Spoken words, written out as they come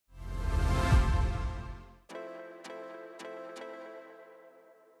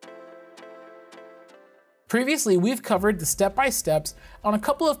Previously, we've covered the step-by-steps on a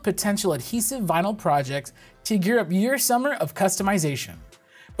couple of potential adhesive vinyl projects to gear up your summer of customization.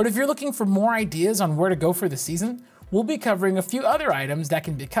 But if you're looking for more ideas on where to go for the season, we'll be covering a few other items that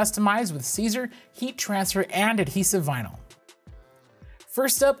can be customized with Siser heat transfer and adhesive vinyl.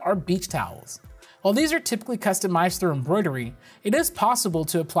 First up are beach towels. While these are typically customized through embroidery, it is possible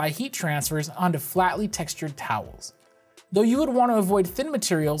to apply heat transfers onto flatly textured towels. Though you would want to avoid thin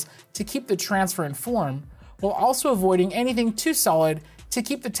materials to keep the transfer in form, while also avoiding anything too solid to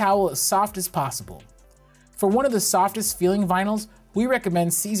keep the towel as soft as possible. For one of the softest feeling vinyls, we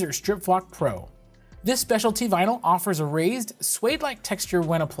recommend Siser Strip Flock Pro. This specialty vinyl offers a raised, suede-like texture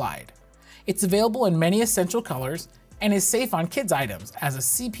when applied. It's available in many essential colors and is safe on kids' items as a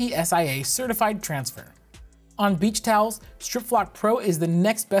CPSIA certified transfer. On beach towels, Strip Flock Pro is the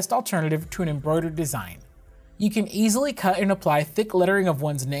next best alternative to an embroidered design. You can easily cut and apply thick lettering of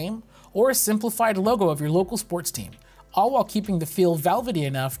one's name or a simplified logo of your local sports team, all while keeping the feel velvety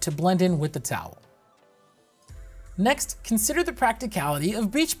enough to blend in with the towel. Next, consider the practicality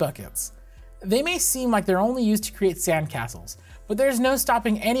of beach buckets. They may seem like they're only used to create sandcastles, but there's no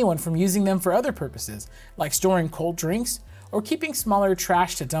stopping anyone from using them for other purposes, like storing cold drinks or keeping smaller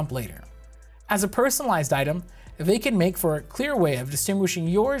trash to dump later. As a personalized item, they can make for a clear way of distinguishing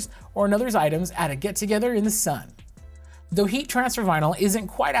yours or another's items at a get-together in the sun. Though heat transfer vinyl isn't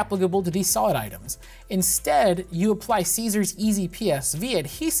quite applicable to these solid items, instead you apply Siser's Easy PSV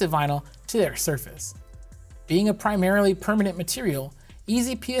adhesive vinyl to their surface. Being a primarily permanent material,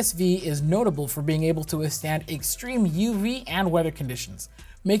 Easy PSV is notable for being able to withstand extreme UV and weather conditions,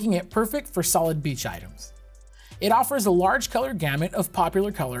 making it perfect for solid beach items. It offers a large color gamut of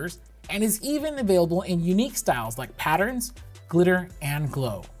popular colors and is even available in unique styles like patterns, glitter, and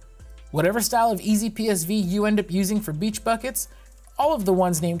glow. Whatever style of Easy PSV you end up using for beach buckets, all of the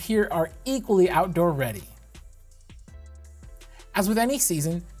ones named here are equally outdoor ready. As with any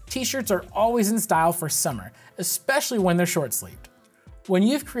season, t-shirts are always in style for summer, especially when they're short-sleeved. When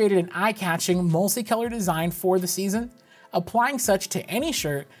you've created an eye-catching, multicolored design for the season, applying such to any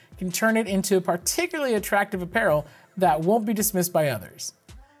shirt can turn it into a particularly attractive apparel that won't be dismissed by others.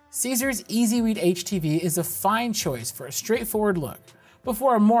 Siser's Easy Weed HTV is a fine choice for a straightforward look, but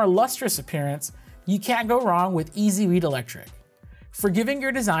for a more lustrous appearance, you can't go wrong with Easy Weed Electric. For giving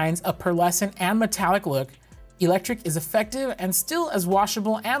your designs a pearlescent and metallic look, Electric is effective and still as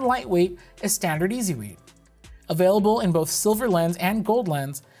washable and lightweight as standard Easy Weed. Available in both silver lens and gold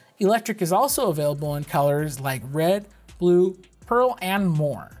lens, Electric is also available in colors like red, blue, pearl, and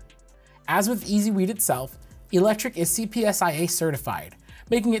more. As with Easy Weed itself, Electric is CPSIA certified,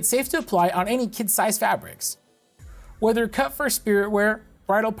 making it safe to apply on any kid-size fabrics. Whether cut for spirit wear,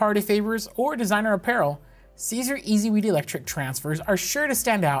 bridal party favors, or designer apparel, Siser Easy Weed Electric transfers are sure to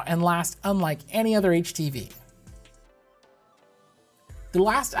stand out and last unlike any other HTV. The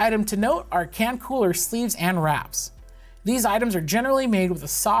last item to note are can cooler sleeves and wraps. These items are generally made with a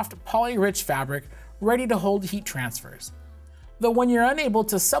soft, poly-rich fabric ready to hold heat transfers. Though when you're unable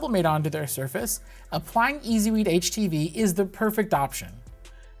to sublimate onto their surface, applying Easy Weed HTV is the perfect option.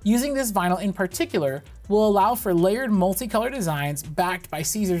 Using this vinyl in particular will allow for layered multicolor designs backed by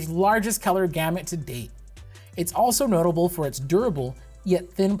Siser's largest color gamut to date. It's also notable for its durable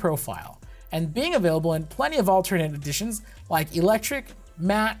yet thin profile, and being available in plenty of alternate editions like electric,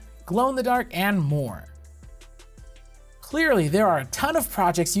 matte, glow-in-the-dark, and more. Clearly, there are a ton of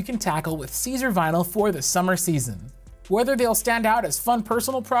projects you can tackle with Siser vinyl for the summer season. Whether they'll stand out as fun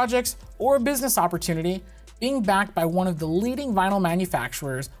personal projects or a business opportunity, being backed by one of the leading vinyl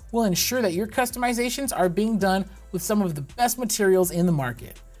manufacturers will ensure that your customizations are being done with some of the best materials in the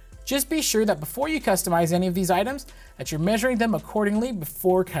market. Just be sure that before you customize any of these items, that you're measuring them accordingly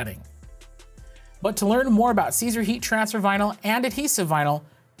before cutting. But to learn more about Siser heat transfer vinyl and adhesive vinyl,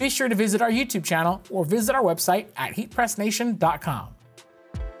 be sure to visit our YouTube channel or visit our website at heatpressnation.com.